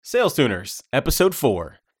Sales Tuners, Episode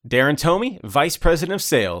 4. Darren Tomey, Vice President of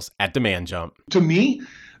Sales at Demand Jump. To me,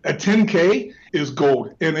 a 10K is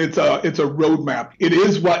gold, and it's a roadmap. It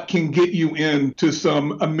is what can get you into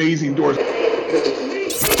some amazing doors.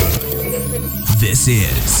 This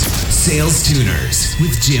is Sales Tuners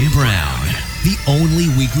with Jim Brown, the only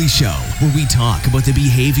weekly show where we talk about the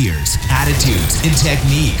behaviors, attitudes, and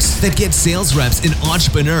techniques that get sales reps and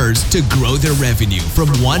entrepreneurs to grow their revenue from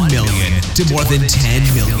 $1 million to more than $10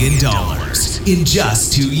 million in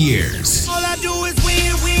just 2 years. All I do is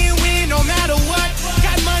win, win, win, no matter what.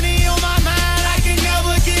 Got money on my mind, I can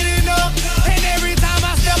never get enough. And every time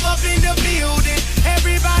I step up in the building,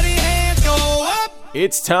 everybody hands go up.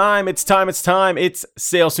 It's time. It's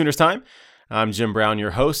Sales Tuners time. I'm Jim Brown,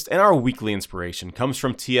 your host, and our weekly inspiration comes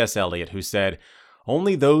from T.S. Eliot, who said,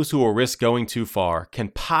 "Only those who will risk going too far can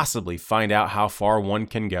possibly find out how far one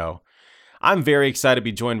can go." I'm very excited to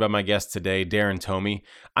be joined by my guest today, Darren Tomey.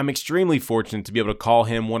 I'm extremely fortunate to be able to call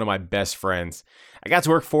him one of my best friends. I got to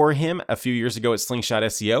work for him a few years ago at Slingshot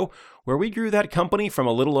SEO, where we grew that company from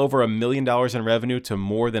a little over $1 million in revenue to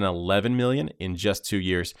more than $11 million in just 2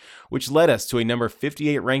 years, which led us to a number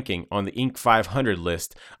 58 ranking on the Inc. 500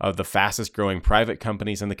 list of the fastest growing private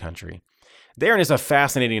companies in the country. Darren is a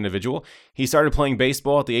fascinating individual. He started playing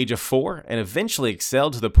baseball at the age of 4 and eventually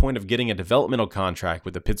excelled to the point of getting a developmental contract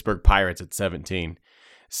with the Pittsburgh Pirates at 17.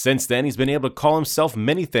 Since then, he's been able to call himself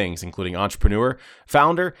many things, including entrepreneur,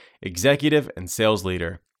 founder, executive, and sales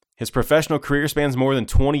leader. His professional career spans more than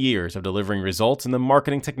 20 years of delivering results in the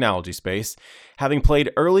marketing technology space, having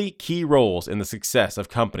played early key roles in the success of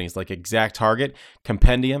companies like ExactTarget,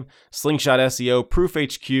 Compendium, Slingshot SEO,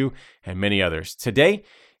 ProofHQ, and many others. Today,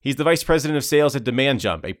 he's the Vice President of Sales at Demand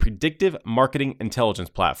Jump, a predictive marketing intelligence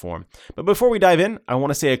platform. But before we dive in, I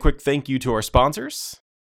want to say a quick thank you to our sponsors.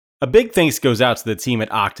 A big thanks goes out to the team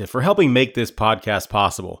at Octave for helping make this podcast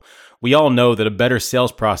possible. We all know that a better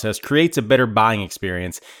sales process creates a better buying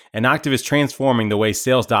experience, and Octave is transforming the way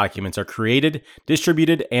sales documents are created,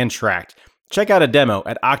 distributed, and tracked. Check out a demo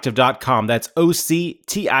at octave.com. That's OCTIV.com.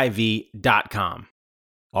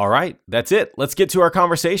 All right, that's it. Let's get to our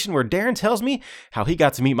conversation where Darren tells me how he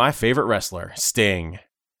got to meet my favorite wrestler, Sting.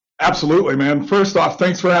 Absolutely, man. First off,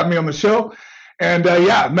 thanks for having me on the show. And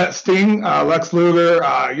met Sting, Lex Luger,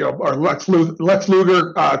 Lex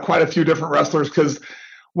Luger, quite a few different wrestlers. Because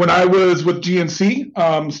when I was with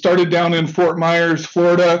GNC, started down in Fort Myers,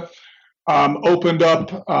 Florida, opened up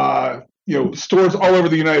stores all over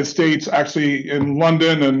the United States, actually in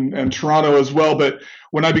London and Toronto as well. But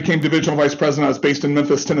when I became divisional vice president, I was based in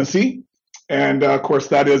Memphis, Tennessee. And of course,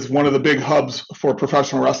 that is one of the big hubs for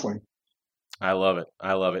professional wrestling. I love it.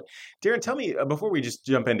 Darren, tell me, before we just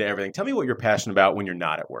jump into everything, tell me what you're passionate about when you're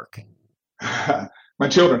not at work. My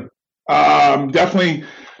children. Definitely,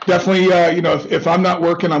 if I'm not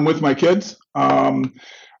working, I'm with my kids.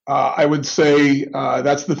 I would say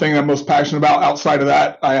that's the thing I'm most passionate about. Outside of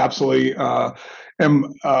that, I absolutely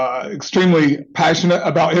am extremely passionate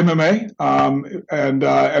about MMA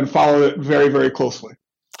and follow it very, very closely.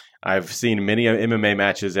 I've seen many MMA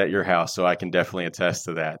matches at your house, so I can definitely attest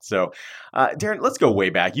to that. So, Darren, let's go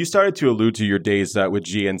way back. You started to allude to your days with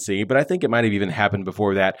GNC, but I think it might have even happened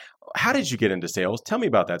before that. How did you get into sales? Tell me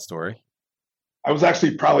about that story. I was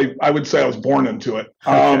actually I would say I was born into it.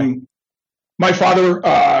 Okay. My father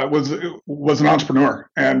was an entrepreneur,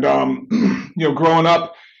 and growing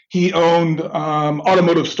up, he owned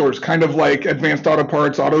automotive stores, kind of like Advanced Auto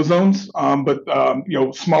Parts, AutoZones, but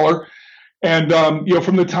smaller. And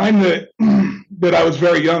from the time that I was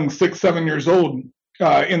very young, 6, 7 years old,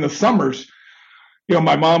 in the summers,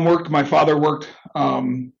 my mom worked, my father worked,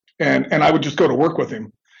 and I would just go to work with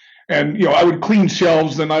him. And I would clean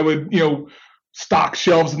shelves, and I would stock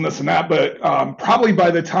shelves and this and that. But probably by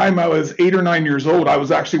the time I was 8 or 9 years old, I was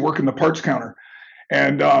actually working the parts counter,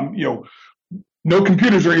 and no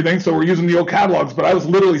computers or anything, so we're using the old catalogs. But I was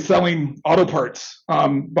literally selling auto parts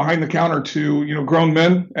behind the counter to grown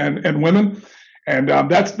men and women, and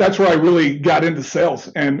that's where I really got into sales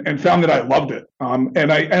and found that I loved it.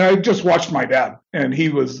 And I just watched my dad, and he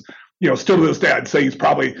was still to this day I'd say he's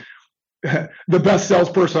probably the best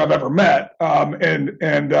salesperson I've ever met.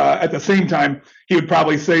 And at the same time, he would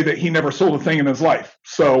probably say that he never sold a thing in his life.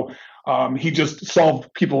 So he just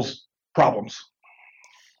solved people's problems.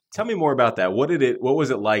 Tell me more about that. What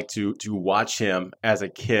was it like to watch him as a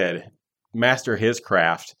kid master his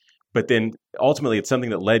craft, but then ultimately it's something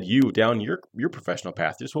that led you down your professional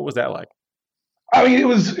path? Just what was that like? I mean, it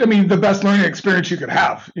was the best learning experience you could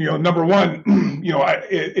have. Number one,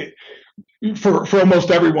 for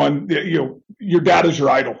almost everyone, your dad is your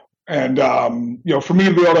idol. And, for me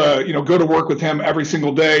to be able to, go to work with him every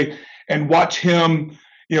single day and watch him,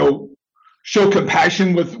 show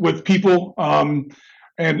compassion with people,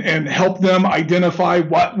 and help them identify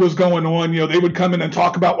what was going on. They would come in and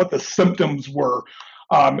talk about what the symptoms were.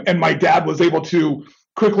 And my dad was able to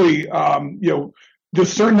quickly,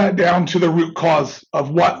 discern that down to the root cause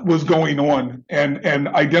of what was going on, and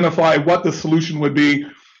identify what the solution would be,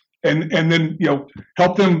 and then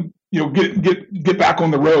help them get back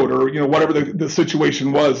on the road, or whatever the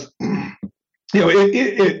situation was.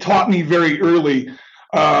 It taught me very early,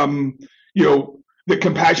 that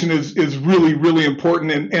compassion is really, really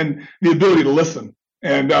important, and the ability to listen.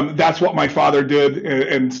 And that's what my father did,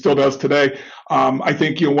 and still does today. I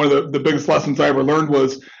think one of the biggest lessons I ever learned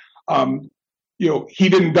was, he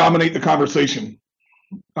didn't dominate the conversation.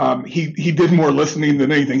 He did more listening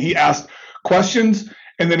than anything. He asked questions,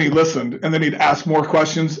 and then he listened, and then he'd ask more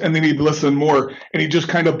questions, and then he'd listen more. And he just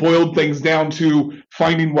kind of boiled things down to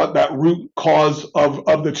finding what that root cause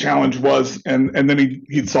of the challenge was, and then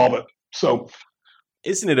he'd solve it. So,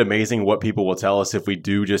 isn't it amazing what people will tell us if we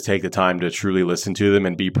do just take the time to truly listen to them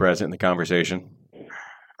and be present in the conversation?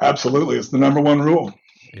 Absolutely. It's the number one rule.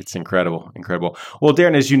 It's incredible. Incredible. Well,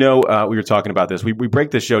 Darren, as you know, we were talking about this. We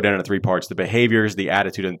break this show down into 3 parts: the behaviors, the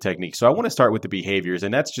attitude, and the technique. So I want to start with the behaviors,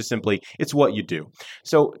 and that's just simply, it's what you do.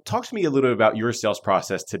 So talk to me a little bit about your sales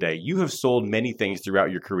process today. You have sold many things throughout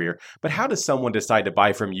your career, but how does someone decide to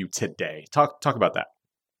buy from you today? Talk about that.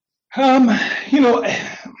 I'm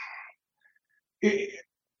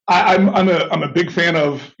a big fan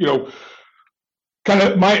of, kind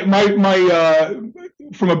of my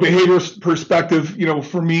from a behavior perspective,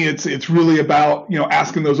 for me, it's really about,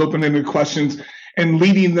 asking those open-ended questions and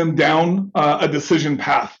leading them down a decision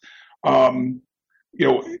path. I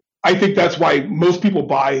think that's why most people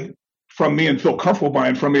buy from me and feel comfortable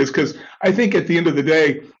buying from me, is because I think at the end of the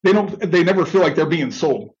day, they never feel like they're being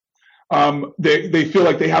sold. They feel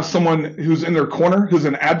like they have someone who's in their corner, who's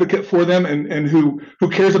an advocate for them, and who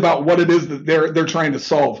cares about what it is that they're trying to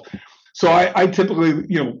solve. So I typically,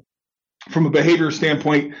 from a behavior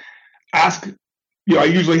standpoint, ask, I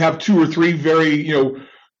usually have 2 or 3 very,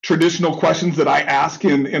 traditional questions that I ask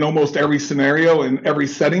in almost every scenario, in every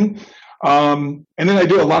setting. And then I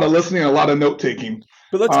do a lot of listening and a lot of note taking.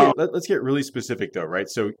 But let's get really specific though, right?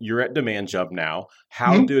 So you're at Demand Jump now.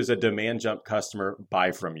 How does a Demand Jump customer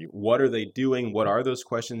buy from you? What are they doing? What are those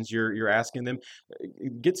questions you're asking them?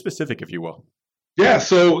 Get specific, if you will. Yeah.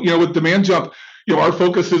 So, with Demand Jump, our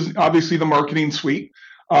focus is obviously the marketing suite.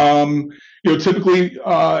 Typically,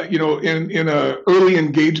 in a early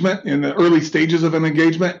engagement, in the early stages of an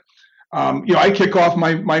engagement, I kick off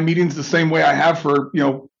my meetings the same way I have for,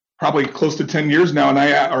 probably close to 10 years now,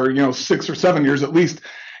 or 6 or 7 years at least.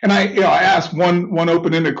 And I ask one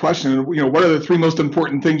open-ended question. What are the 3 most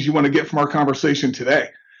important things you want to get from our conversation today?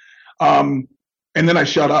 And then I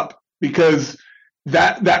shut up, because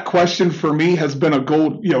that question for me has been a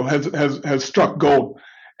gold, has struck gold.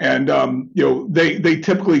 And they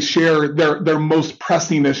typically share their most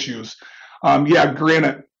pressing issues.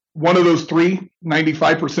 Granted, one of those 3,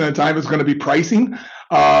 95% of the time, is going to be pricing.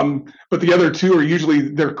 But the other 2 are usually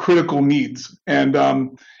their critical needs. And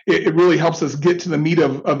it really helps us get to the meat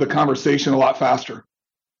of the conversation a lot faster.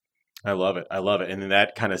 I love it. And then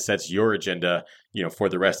that kind of sets your agenda, for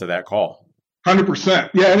the rest of that call.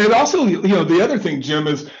 100%. Yeah. And it also, the other thing, Jim,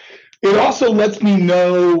 is it also lets me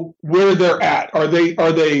know where they're at. Are they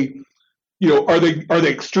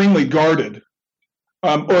extremely guarded? Or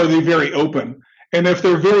are they very open? And if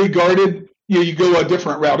they're very guarded, you go a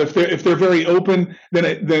different route. If they're very open,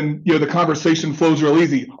 then the conversation flows real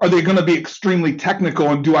easy. Are they going to be extremely technical,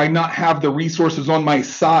 and do I not have the resources on my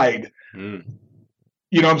side? You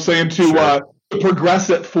know what I'm saying, to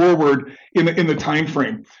progress it forward in the time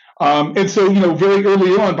frame. And so, very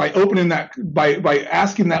early on, by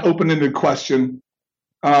asking that open-ended question,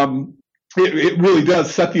 it really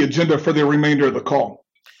does set the agenda for the remainder of the call.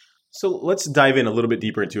 So let's dive in a little bit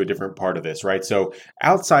deeper into a different part of this, right? So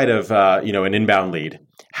outside of, an inbound lead,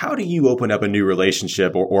 how do you open up a new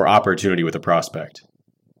relationship or opportunity with a prospect?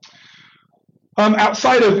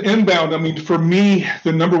 Outside of inbound, for me,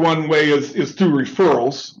 the number one way is through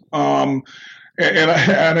referrals. And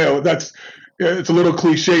I know it's a little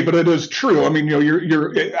cliche, but it is true.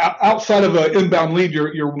 You're outside of an inbound lead,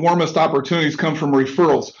 your warmest opportunities come from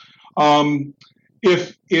referrals.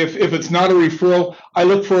 If it's not a referral, I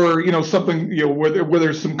look for something where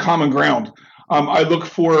there's some common ground. I look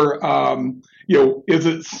for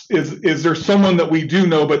is there someone that we do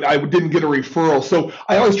know but I didn't get a referral? So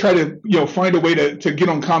I always try to find a way to get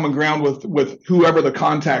on common ground with whoever the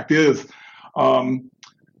contact is.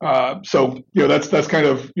 So that's kind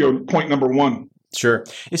of point number one. Sure.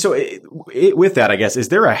 And so with that, I guess, is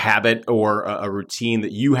there a habit or a routine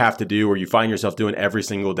that you have to do or you find yourself doing every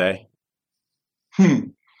single day?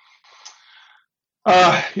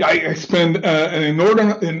 I spend an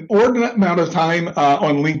inordinate amount of time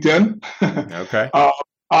on LinkedIn. Okay.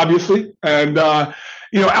 Obviously. And,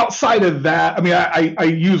 outside of that, I mean, I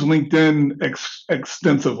use LinkedIn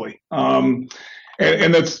extensively. And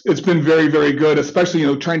it's been very, very good,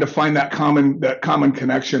 especially, trying to find that common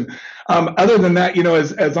connection. Other than that,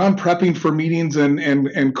 as I'm prepping for meetings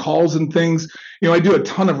and calls and things, I do a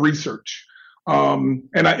ton of research.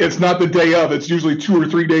 It's not the day of, it's usually 2 or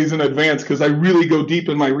 3 days in advance because I really go deep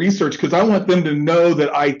in my research because I want them to know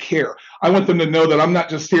that I care. I want them to know that I'm not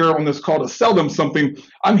just here on this call to sell them something.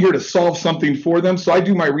 I'm here to solve something for them. So I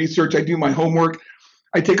do my research. I do my homework.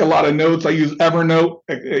 I take a lot of notes. I use Evernote,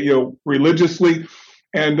 religiously.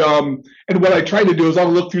 And what I try to do is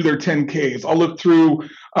I'll look through their 10Ks. I'll look through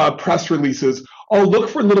press releases. I'll look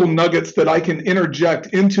for little nuggets that I can interject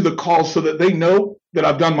into the call so that they know that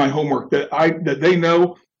I've done my homework, that they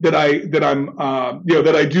know that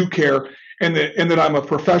I do care and that I'm a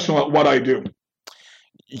professional at what I do.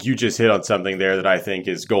 You just hit on something there that I think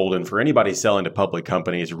is golden for anybody selling to public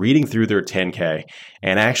companies, reading through their 10K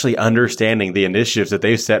and actually understanding the initiatives that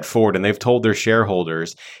they've set forward and they've told their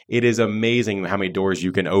shareholders. It is amazing how many doors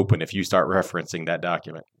you can open if you start referencing that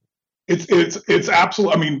document. It's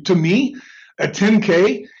absolute. I mean, to me, a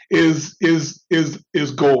 10K is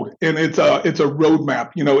gold, and it's a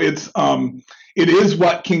roadmap. It is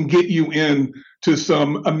what can get you in to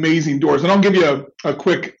some amazing doors. And I'll give you a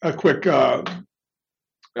quick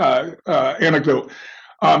anecdote.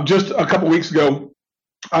 Just a couple weeks ago,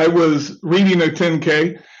 I was reading a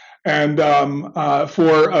 10K, and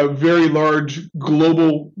for a very large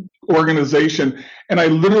global organization, and I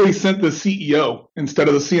literally sent the CEO instead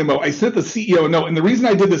of the CMO. I sent the CEO a note, and the reason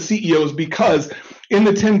I did the CEO is because in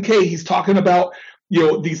the 10K he's talking about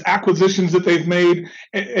these acquisitions that they've made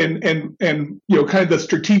and kind of the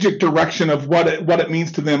strategic direction of what it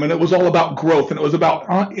means to them, and it was all about growth, and it was about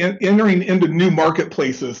entering into new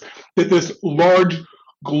marketplaces that this large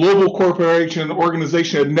global corporation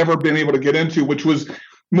organization had never been able to get into, which was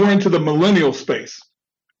more into the millennial space.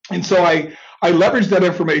 And so I leveraged that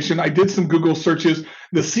information. I did some Google searches.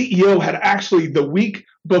 The CEO had actually, the week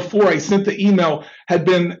before I sent the email, had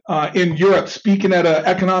been in Europe speaking at an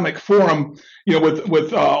economic forum,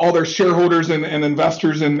 with all their shareholders and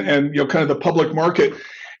investors and kind of the public market.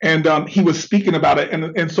 And he was speaking about it.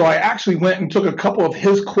 And so I actually went and took a couple of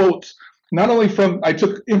his quotes, I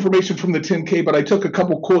took information from the 10K, but I took a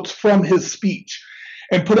couple quotes from his speech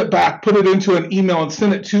and put it into an email and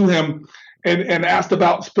sent it to him. And asked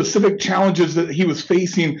about specific challenges that he was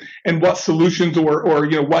facing and what solutions or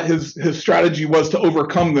what his strategy was to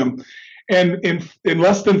overcome them. And in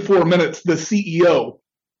less than 4 minutes, the CEO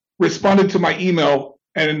responded to my email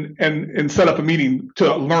and set up a meeting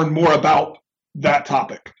to learn more about that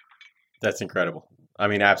topic. That's incredible. I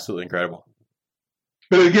mean, absolutely incredible.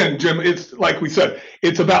 But again, Jim, it's like we said,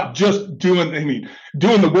 it's about just doing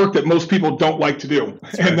the work that most people don't like to do.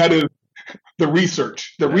 That's right. And that is the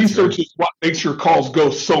research. The research is what makes your calls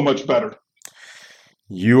go so much better.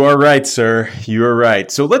 You are right, sir. You are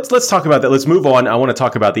right. So let's talk about that. Let's move on. I want to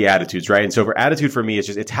talk about the attitudes, right? And so for attitude for me,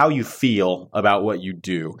 it's how you feel about what you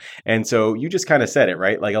do. And so you just kind of said it,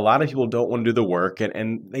 right? Like a lot of people don't want to do the work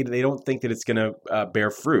and they don't think that it's going to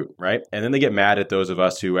bear fruit, right? And then they get mad at those of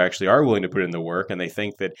us who actually are willing to put in the work and they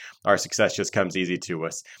think that our success just comes easy to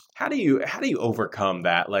us. How do you overcome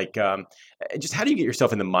that? Like, just how do you get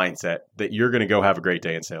yourself in the mindset that you're going to go have a great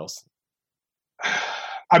day in sales?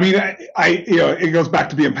 I mean, it goes back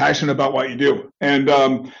to being passionate about what you do, and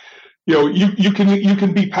you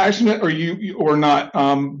can be passionate or not,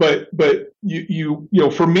 but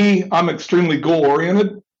for me, I'm extremely goal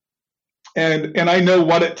oriented, and I know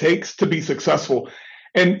what it takes to be successful.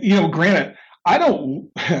 And granted, I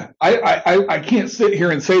can't sit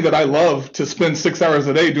here and say that I love to spend 6 hours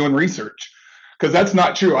a day doing research, because that's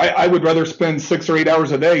not true. I would rather spend 6 or 8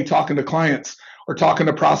 hours a day talking to clients or talking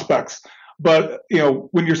to prospects. But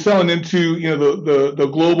when you're selling into the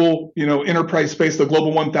global enterprise space, the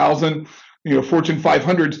global 1,000, Fortune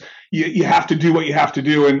 500s, you have to do what you have to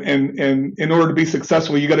do, and in order to be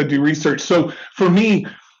successful, you got to do research. So for me,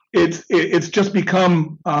 it's just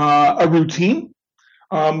become a routine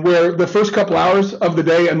where the first couple hours of the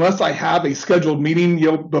day, unless I have a scheduled meeting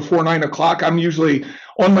before 9 o'clock, I'm usually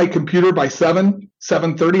on my computer by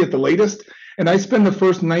 7:30 at the latest. And I spend the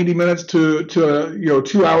first 90 minutes to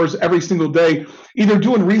 2 hours every single day, either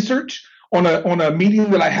doing research on a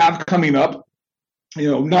meeting that I have coming up,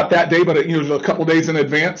 not that day, but a couple days in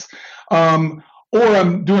advance, or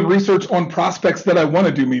I'm doing research on prospects that I want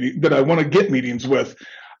to get meetings with.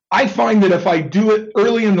 I find that if I do it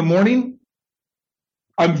early in the morning,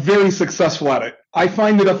 I'm very successful at it. I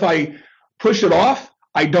find that if I push it off,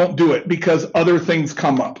 I don't do it because other things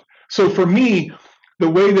come up. So for me, the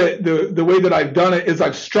way that I've done it is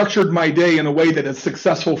I've structured my day in a way that is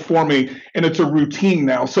successful for me, and it's a routine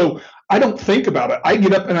now. So I don't think about it. I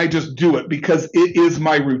get up and I just do it because it is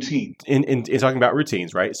my routine. In talking about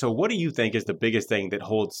routines, right? So what do you think is the biggest thing that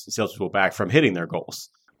holds salespeople back from hitting their goals?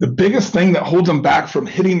 The biggest thing that holds them back from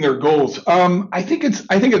hitting their goals, I think it's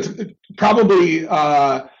probably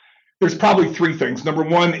there's probably three things. Number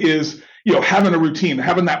one is having a routine,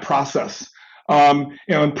 having that process.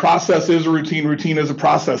 And process is a routine. Routine is a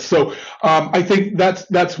process. So I think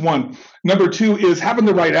that's one. Number two is having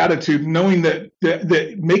the right attitude, knowing that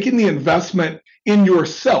making the investment in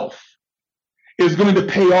yourself is going to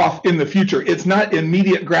pay off in the future. It's not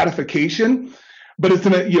immediate gratification, but it's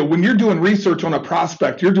when you're doing research on a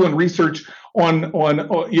prospect, you're doing research on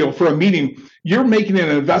for a meeting, you're making an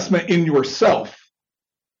investment in yourself,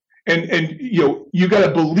 and you got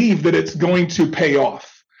to believe that it's going to pay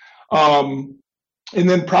off. And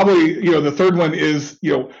then probably the third one is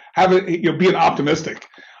being optimistic,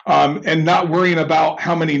 and not worrying about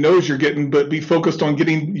how many no's you're getting, but be focused on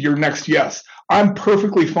getting your next yes. I'm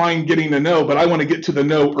perfectly fine getting a no, but I want to get to the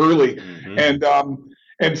no early,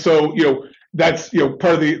 and so that's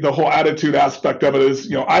part of the whole attitude aspect of it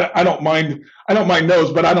is I don't mind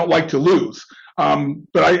no's, but I don't like to lose.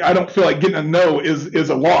 But I don't feel like getting a no is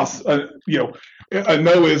a loss. A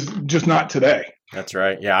no is just not today. That's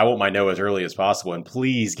right. Yeah, I want my no as early as possible, and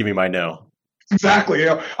please give me my no. Exactly.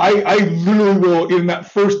 I literally will, in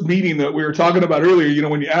that first meeting that we were talking about earlier,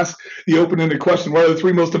 when you ask the open-ended question, what are the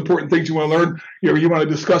three most important things you want to learn, you want to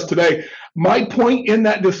discuss today? My point in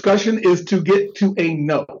that discussion is to get to a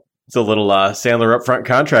no. It's a little Sandler upfront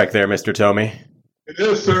contract there, Mr. Tomey. It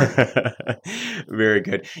is, sir. Very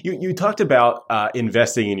good. You talked about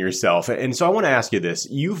investing in yourself. And so I want to ask you this.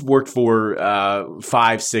 You've worked for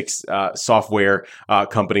 5-6 software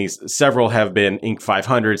companies. Several have been Inc.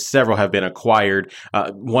 500. Several have been acquired,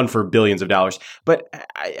 one for billions of dollars. But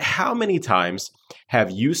how many times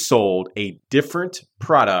have you sold a different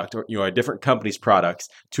product or a different company's products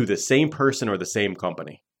to the same person or the same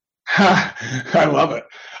company? I love it.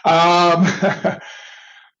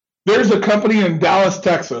 There's a company in Dallas,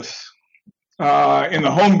 Texas, in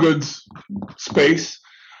the home goods space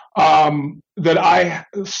that I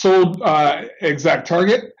sold Exact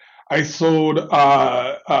Target. I sold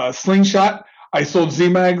Slingshot. I sold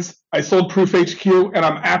ZMags. I sold Proof HQ, and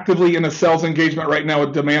I'm actively in a sales engagement right now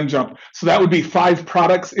with Demand Jump. So that would be 5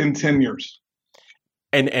 products in 10 years.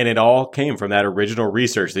 And it all came from that original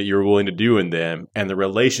research that you were willing to do in them and the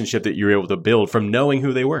relationship that you were able to build from knowing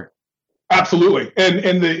who they were. Absolutely.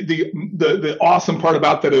 And the awesome part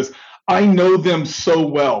about that is I know them so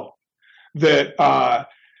well that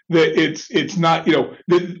it's not,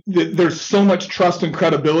 that there's so much trust and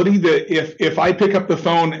credibility that if I pick up the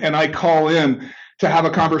phone and I call in to have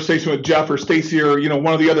a conversation with Jeff or Stacy or,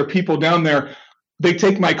 one of the other people down there, they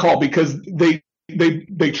take my call because they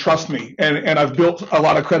trust me and I've built a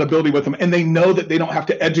lot of credibility with them, and they know that they don't have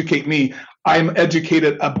to educate me. I'm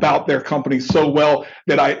educated about their company so well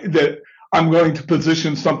that I'm going to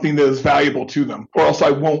position something that is valuable to them, or else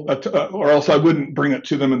I wouldn't bring it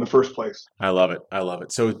to them in the first place. I love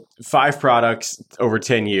it. So 5 products over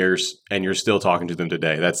 10 years, and you're still talking to them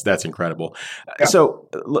today. That's incredible. Yeah. So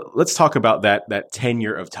let's talk about that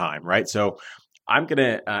tenure of time, right? So I'm going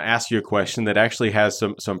to ask you a question that actually has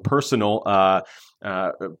some personal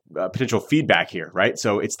potential feedback here, right?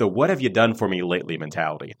 So it's the "what have you done for me lately"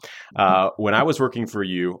 mentality. When I was working for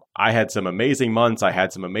you, I had some amazing months, I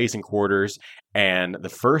had some amazing quarters, and the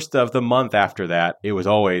first of the month after that, it was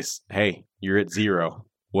always, "Hey, you're at 0.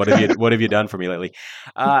 What have you done for me lately?"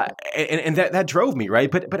 And that drove me,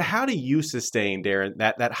 right? But how do you sustain, Darren,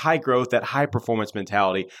 that high growth, that high performance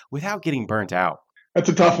mentality without getting burnt out? That's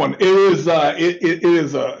a tough one. It is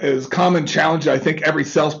a common challenge I think every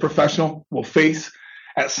sales professional will face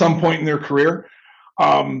at some point in their career.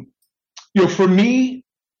 For me,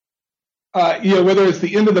 whether it's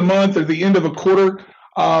the end of the month or the end of a quarter,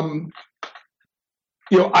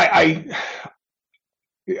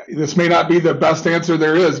 this may not be the best answer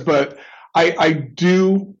there is, but I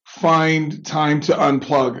do find time to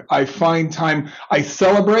unplug. I find time. I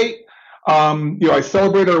celebrate. I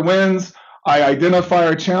celebrate our wins. I identify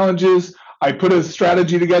our challenges, I put a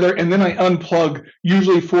strategy together, and then I unplug,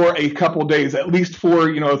 usually for a couple days, at least for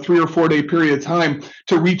a 3 or 4 day period of time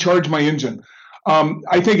to recharge my engine.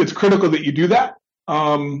 I think it's critical that you do that,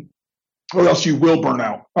 or else you will burn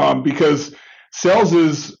out, because sales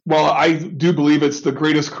is, well, I do believe it's the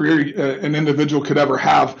greatest career an individual could ever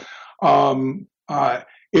have.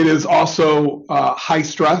 It is also high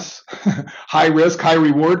stress, high risk, high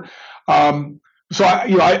reward. So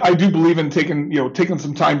I do believe in taking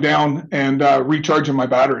some time down and recharging my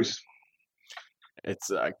batteries.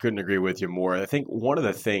 I couldn't agree with you more. I think one of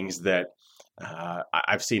the things that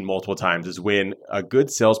I've seen multiple times is when a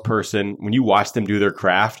good salesperson, when you watch them do their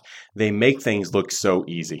craft, they make things look so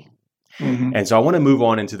easy. Mm-hmm. And so I want to move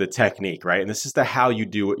on into the technique, right? And this is how you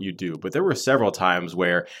do what you do. But there were several times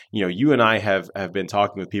where, you and I have been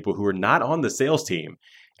talking with people who are not on the sales team,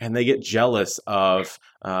 and they get jealous of,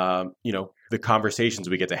 the conversations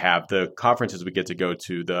we get to have, the conferences we get to go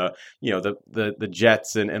to, the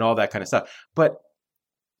jets and all that kind of stuff. But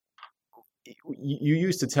you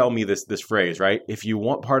used to tell me this phrase, right? If you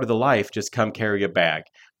want part of the life, just come carry a bag.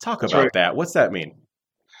 Talk about that. What's that mean?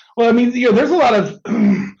 Well, I mean, there's a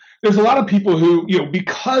lot of people who,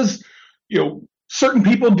 because, certain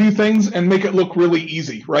people do things and make it look really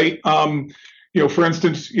easy, right? For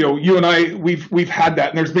instance, you and I, we've had that,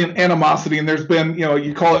 and there's been animosity, and there's been,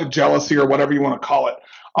 you call it jealousy or whatever you want to call it.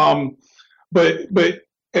 But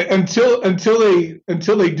until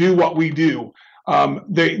they do what we do,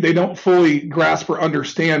 they don't fully grasp or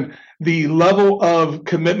understand the level of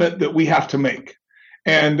commitment that we have to make.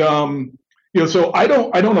 And, so I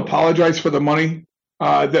don't apologize for the money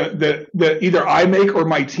that either I make or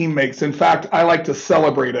my team makes. In fact, I like to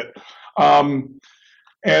celebrate it.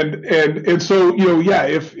 And so,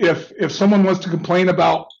 if someone wants to complain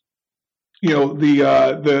about,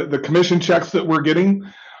 the commission checks that we're getting,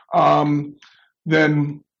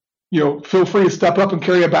 then, feel free to step up and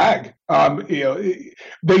carry a bag.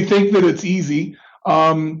 They think that it's easy.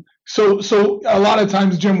 So a lot of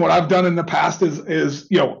times, Jim, what I've done in the past is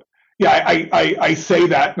I say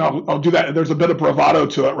that, and I'll do that. There's a bit of bravado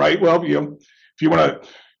to it, right? Well, if you want to,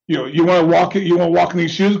 you want to walk in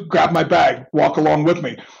these shoes, grab my bag, walk along with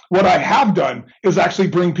me. What I have done is actually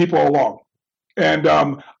bring people along. And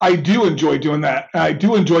I do enjoy doing that. I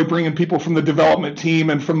do enjoy bringing people from the development team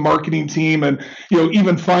and from marketing team and,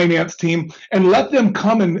 even finance team, and let them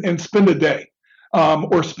come and spend a day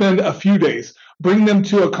or spend a few days. Bring them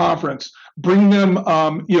to a conference. Bring them,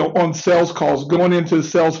 on sales calls, going into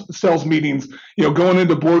sales meetings, going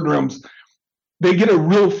into boardrooms. They get a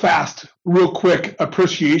real quick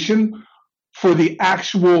appreciation for the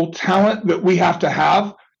actual talent that we have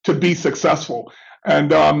to be successful.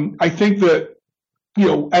 And I think that,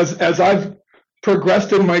 as I've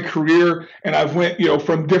progressed in my career, and I've went,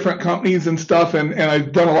 from different companies and stuff, and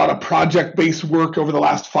I've done a lot of project-based work over the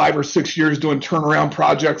last 5 or 6 years doing turnaround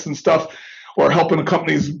projects and stuff, or helping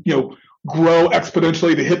companies, grow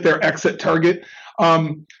exponentially to hit their exit target.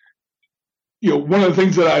 One of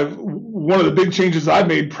the big changes I've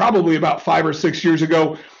made probably about 5 or 6 years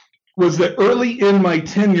ago was that early in my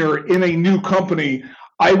tenure in a new company,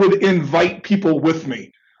 I would invite people with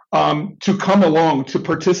me to come along, to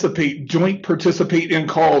joint participate in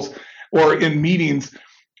calls or in meetings.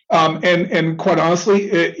 And quite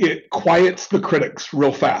honestly, it quiets the critics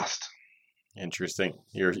real fast. Interesting.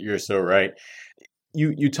 You're so right.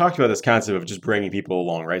 You talked about this concept of just bringing people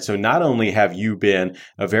along, right? So not only have you been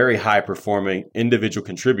a very high performing individual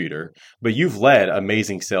contributor, but you've led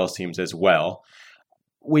amazing sales teams as well.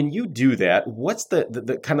 When you do that, what's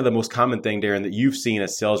the kind of the most common thing, Darren, that you've seen a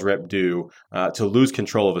sales rep do to lose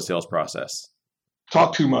control of a sales process?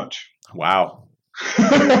 Talk too much. Wow.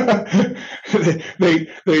 they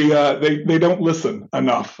don't listen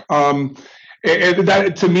enough. And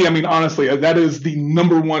that, to me, I mean, honestly, that is the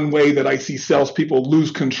number one way that I see salespeople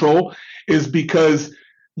lose control, is because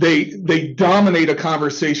they dominate a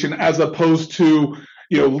conversation as opposed to,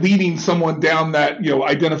 leading someone down that,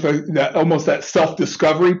 identify that almost that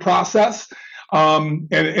self-discovery process.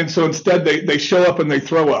 And so instead they show up and they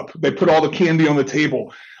throw up. They put all the candy on the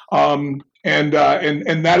table. And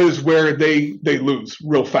that is where they lose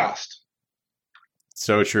real fast.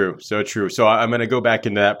 So true. So true. So I'm going to go back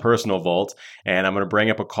into that personal vault, and I'm going to bring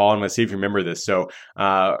up a call. I'm going to see if you remember this. So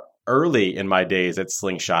early in my days at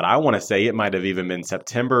Slingshot, I want to say it might have even been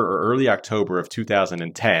September or early October of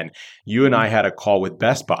 2010, you and I had a call with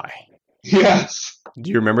Best Buy. Yes. Do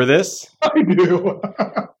you remember this? I do.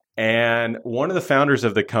 And one of the founders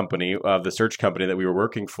of the company, of the search company that we were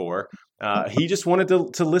working for, he just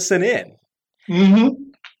wanted to listen in.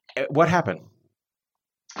 Mm-hmm. What happened?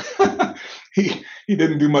 He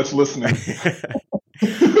didn't do much listening.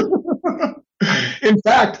 In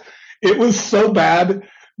fact, it was so bad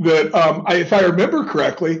that if I remember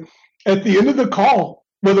correctly, at the end of the call,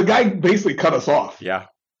 the guy basically cut us off. Yeah.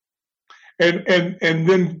 And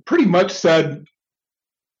then pretty much said,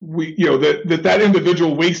 that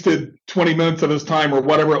individual wasted 20 minutes of his time or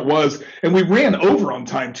whatever it was. And we ran over on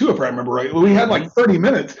time too, if I remember right. We had like 30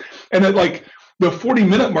 minutes. And at like the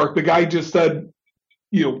 40-minute mark, the guy just said,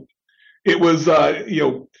 it was,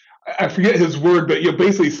 I forget his word, but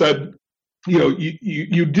basically said,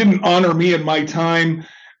 you didn't honor me in my time.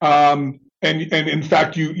 And in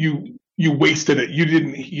fact, you wasted it.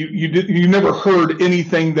 You never heard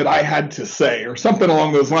anything that I had to say or something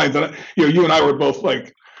along those lines. And, you and I were both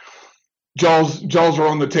like, jaws were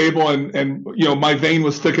on the table, and my vein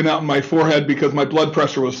was sticking out in my forehead because my blood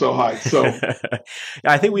pressure was so high. So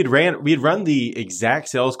I think we'd run the exact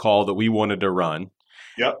sales call that we wanted to run.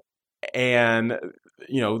 Yep. And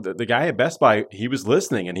the guy at Best Buy, he was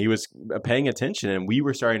listening and he was paying attention, and we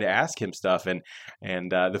were starting to ask him stuff, and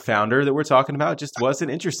the founder that we're talking about just wasn't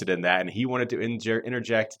interested in that, and he wanted to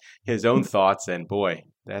interject his own thoughts. And boy,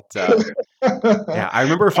 that yeah, I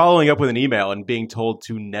remember following up with an email and being told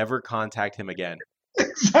to never contact him again.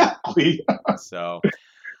 Exactly. So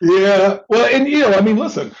yeah, well, and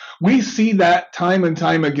listen, we see that time and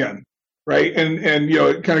time again, right? And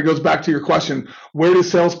it kind of goes back to your question: where do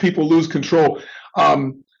salespeople lose control?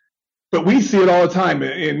 But we see it all the time.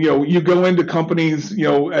 And you go into companies,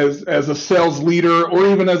 as a sales leader, or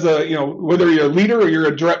even as whether you're a leader or you're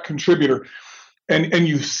a direct contributor, and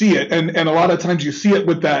you see it. And a lot of times you see it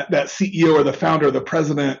with that CEO or the founder or the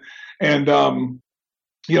president. And,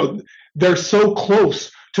 they're so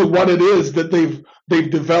close to what it is that they've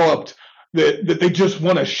developed that they just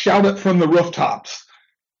want to shout it from the rooftops,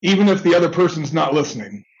 even if the other person's not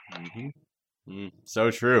listening. Mm-hmm.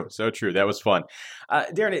 So true. That was fun.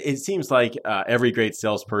 Darren, it seems like every great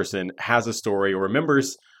salesperson has a story or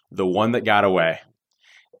remembers the one that got away.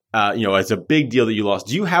 It's a big deal that you lost.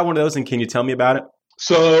 Do you have one of those, and can you tell me about it?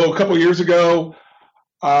 So a couple of years ago,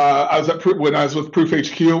 when I was with Proof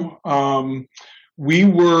HQ, we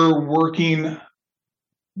were working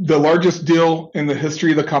the largest deal in the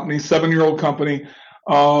history of the company, 7-year-old company.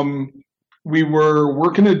 We were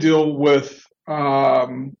working a deal with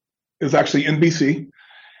is actually NBC.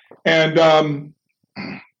 And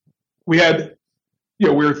we had, we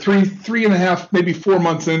were 3.5, maybe 4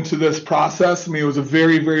 months into this process. I mean, it was a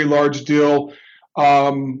very, very large deal.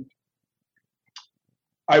 I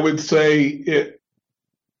would say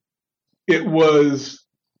it was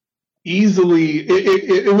easily,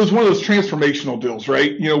 it was one of those transformational deals,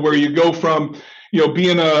 right? Where you go from,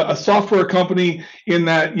 being a software company in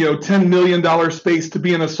that, $10 million space to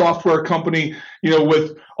being a software company,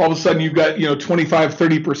 with all of a sudden you've got, 25,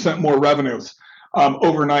 30% more revenues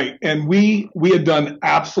overnight. And we had done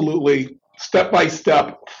absolutely step by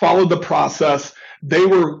step, followed the process. They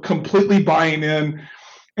were completely buying in.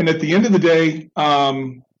 And at the end of the day,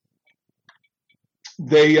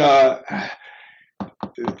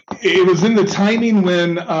 it was in the timing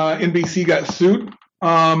when NBC got sued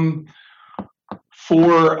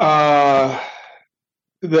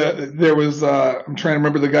there was I'm trying to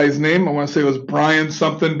remember the guy's name. I want to say it was Brian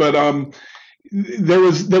something, but there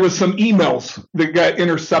was some emails that got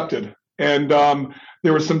intercepted, and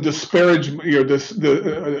there was some disparaging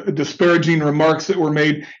remarks that were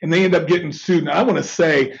made, and they ended up getting sued. And I want to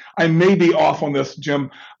say, I may be off on this, Jim,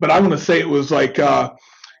 but I want to say it was like for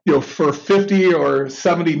 $50 or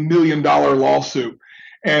 $70 million lawsuit.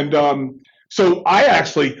 And so I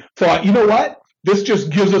actually thought, you know what? This just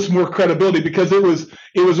gives us more credibility, because it was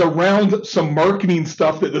around some marketing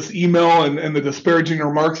stuff that this email and the disparaging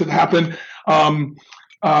remarks had happened. And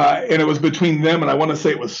it was between them, and I want to say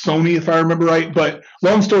it was Sony, if I remember right. But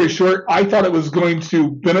long story short, I thought it was going to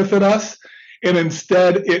benefit us, and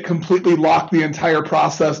instead it completely locked the entire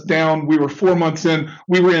process down. We were 4 months in.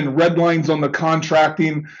 We were in red lines on the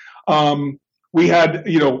contracting. We had,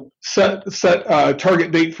 set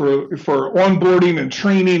target date for onboarding and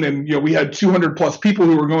training. And, we had 200 plus people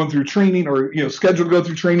who were going through training or, scheduled to go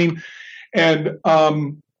through training. And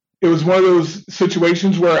it was one of those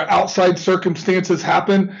situations where outside circumstances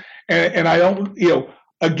happen. And I don't,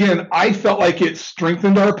 again, I felt like it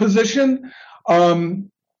strengthened our position.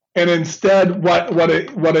 And instead, what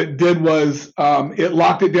it did was it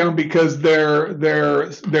locked it down, because their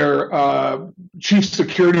chief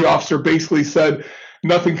security officer basically said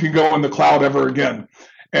nothing can go in the cloud ever again,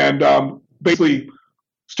 and basically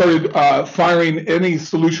started firing any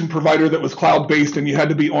solution provider that was cloud based, and you had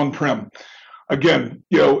to be on prem. Again,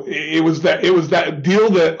 it was that deal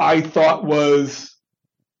that I thought was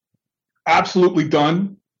absolutely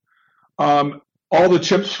done. All the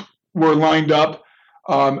chips were lined up.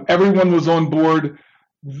 Everyone was on board.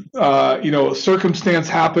 Circumstance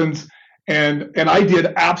happens, and I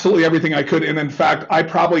did absolutely everything I could. And in fact, I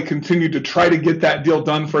probably continued to try to get that deal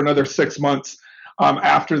done for another 6 months.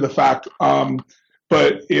 after the fact.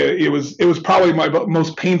 But it was probably my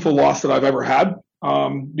most painful loss that I've ever had,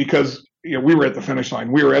 because we were at the finish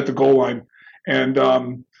line, we were at the goal line, and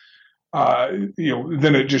then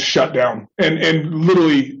it just shut down, and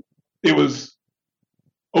literally it was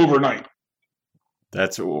overnight.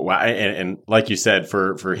 That's why, and like you said,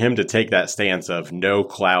 for him to take that stance of no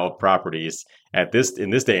cloud properties in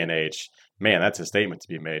this day and age, man, that's a statement to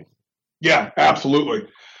be made. Yeah, absolutely.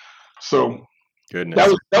 So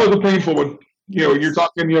goodness, that was a painful one. You're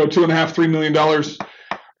talking, $2.5-3 million,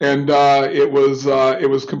 and it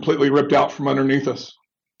was completely ripped out from underneath us.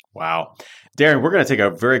 Wow. Darren, we're going to take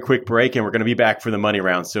a very quick break, and we're going to be back for the money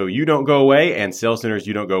round. So you don't go away, and Sales Tuners,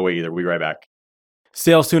 you don't go away either. We'll be right back.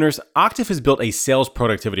 Sales Tuners, Octave has built a sales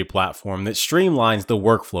productivity platform that streamlines the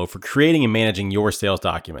workflow for creating and managing your sales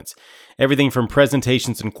documents. Everything from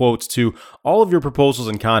presentations and quotes to all of your proposals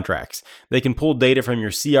and contracts. They can pull data from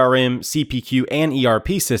your CRM, CPQ, and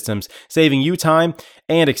ERP systems, saving you time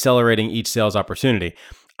and accelerating each sales opportunity.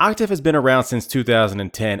 Octave has been around since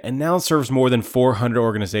 2010 and now serves more than 400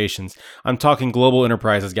 organizations. I'm talking global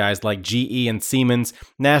enterprises, guys, like GE and Siemens,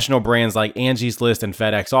 national brands like Angie's List and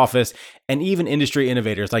FedEx Office, and even industry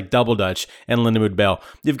innovators like Double Dutch and Lindenwood Bell.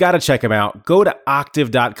 You've got to check them out. Go to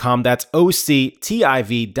octave.com. That's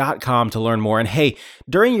OCTIV.com to learn more. And hey,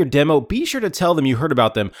 during your demo, be sure to tell them you heard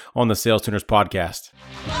about them on the Sales Tuners podcast.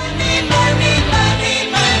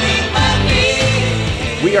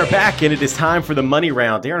 We are back, and it is time for the money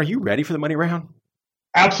round. Darren, are you ready for the money round?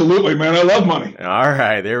 Absolutely, man. I love money. All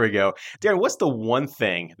right, there we go. Darren, what's the one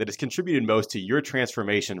thing that has contributed most to your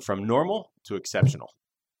transformation from normal to exceptional?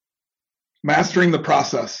 Mastering the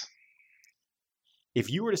process.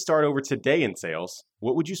 If you were to start over today in sales,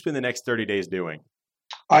 what would you spend the next 30 days doing?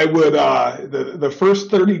 I would, the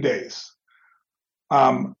first 30 days,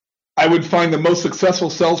 I would find the most successful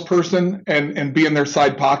salesperson and be in their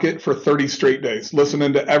side pocket for 30 straight days,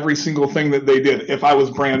 listening to every single thing that they did if I was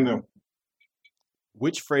brand new.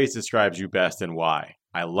 Which phrase describes you best and why?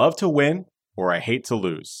 I love to win or I hate to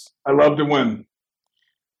lose? I love to win.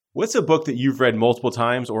 What's a book that you've read multiple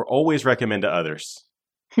times or always recommend to others?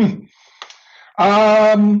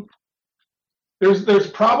 There's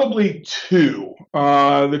probably two.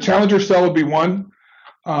 The Challenger Sell would be one.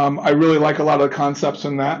 I really like a lot of the concepts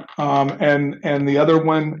in that. And the other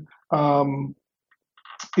one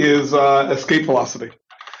is Escape Velocity.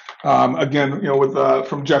 Again,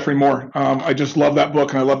 from Jeffrey Moore. I just love that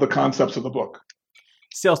book, and I love the concepts of the book.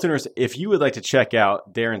 Sales Tuners, if you would like to check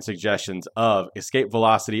out Darren's suggestions of Escape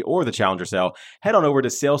Velocity or the Challenger Sell, head on over to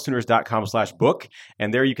salestuners.com/book,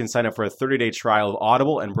 and there you can sign up for a 30-day trial of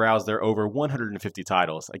Audible and browse their over 150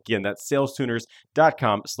 titles. Again, that's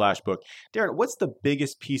salestuners.com/book. Darren, what's the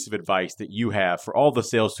biggest piece of advice that you have for all the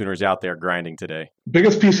Sales Tuners out there grinding today?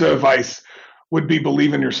 Biggest piece of advice would be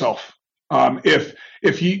believe in yourself. If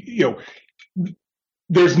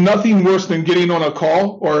there's nothing worse than getting on a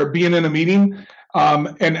call or being in a meeting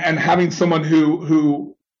and having someone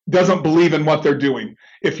who doesn't believe in what they're doing.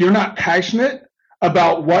 If you're not passionate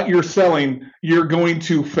about what you're selling, you're going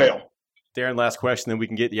to fail. Darren, last question, then we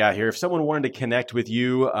can get you out here. If someone wanted to connect with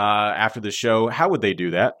you after the show, how would they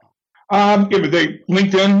do that?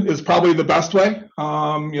 LinkedIn is probably the best way.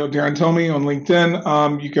 Darren Tomey on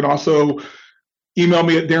LinkedIn. You can also email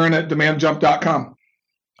me at darren@demandjump.com.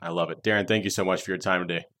 I love it. Darren, thank you so much for your time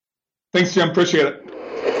today. Thanks, Jim. Appreciate it.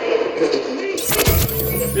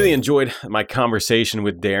 Really enjoyed my conversation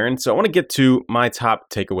with Darren, so I want to get to my top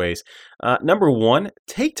takeaways. Number one,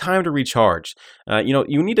 take time to recharge.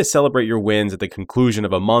 You need to celebrate your wins at the conclusion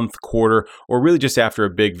of a month, quarter, or really just after a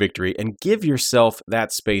big victory, and give yourself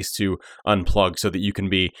that space to unplug so that you can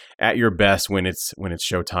be at your best when it's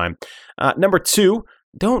showtime. Number two,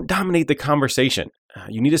 don't dominate the conversation.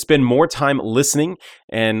 You need to spend more time listening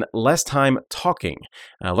and less time talking.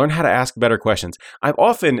 Learn how to ask better questions. I've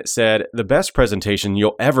often said the best presentation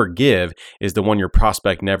you'll ever give is the one your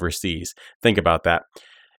prospect never sees. Think about that.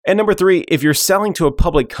 And number three, if you're selling to a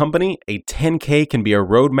public company, a 10K can be a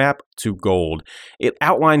roadmap to gold. It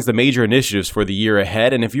outlines the major initiatives for the year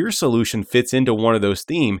ahead, and if your solution fits into one of those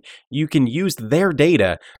themes, you can use their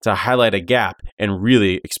data to highlight a gap and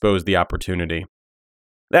really expose the opportunity.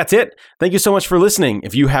 That's it. Thank you so much for listening.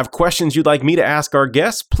 If you have questions you'd like me to ask our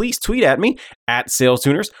guests, please tweet at me at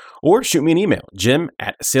SalesTuners or shoot me an email,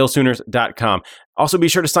 jim@salestuners.com. Also, be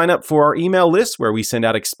sure to sign up for our email list where we send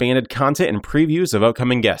out expanded content and previews of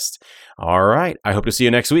upcoming guests. All right. I hope to see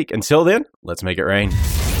you next week. Until then, let's make it rain.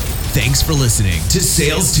 Thanks for listening to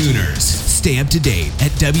Sales Tuners. Stay up to date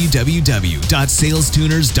at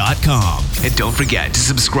www.salestuners.com. And don't forget to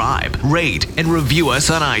subscribe, rate, and review us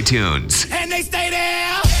on iTunes. And they stay there.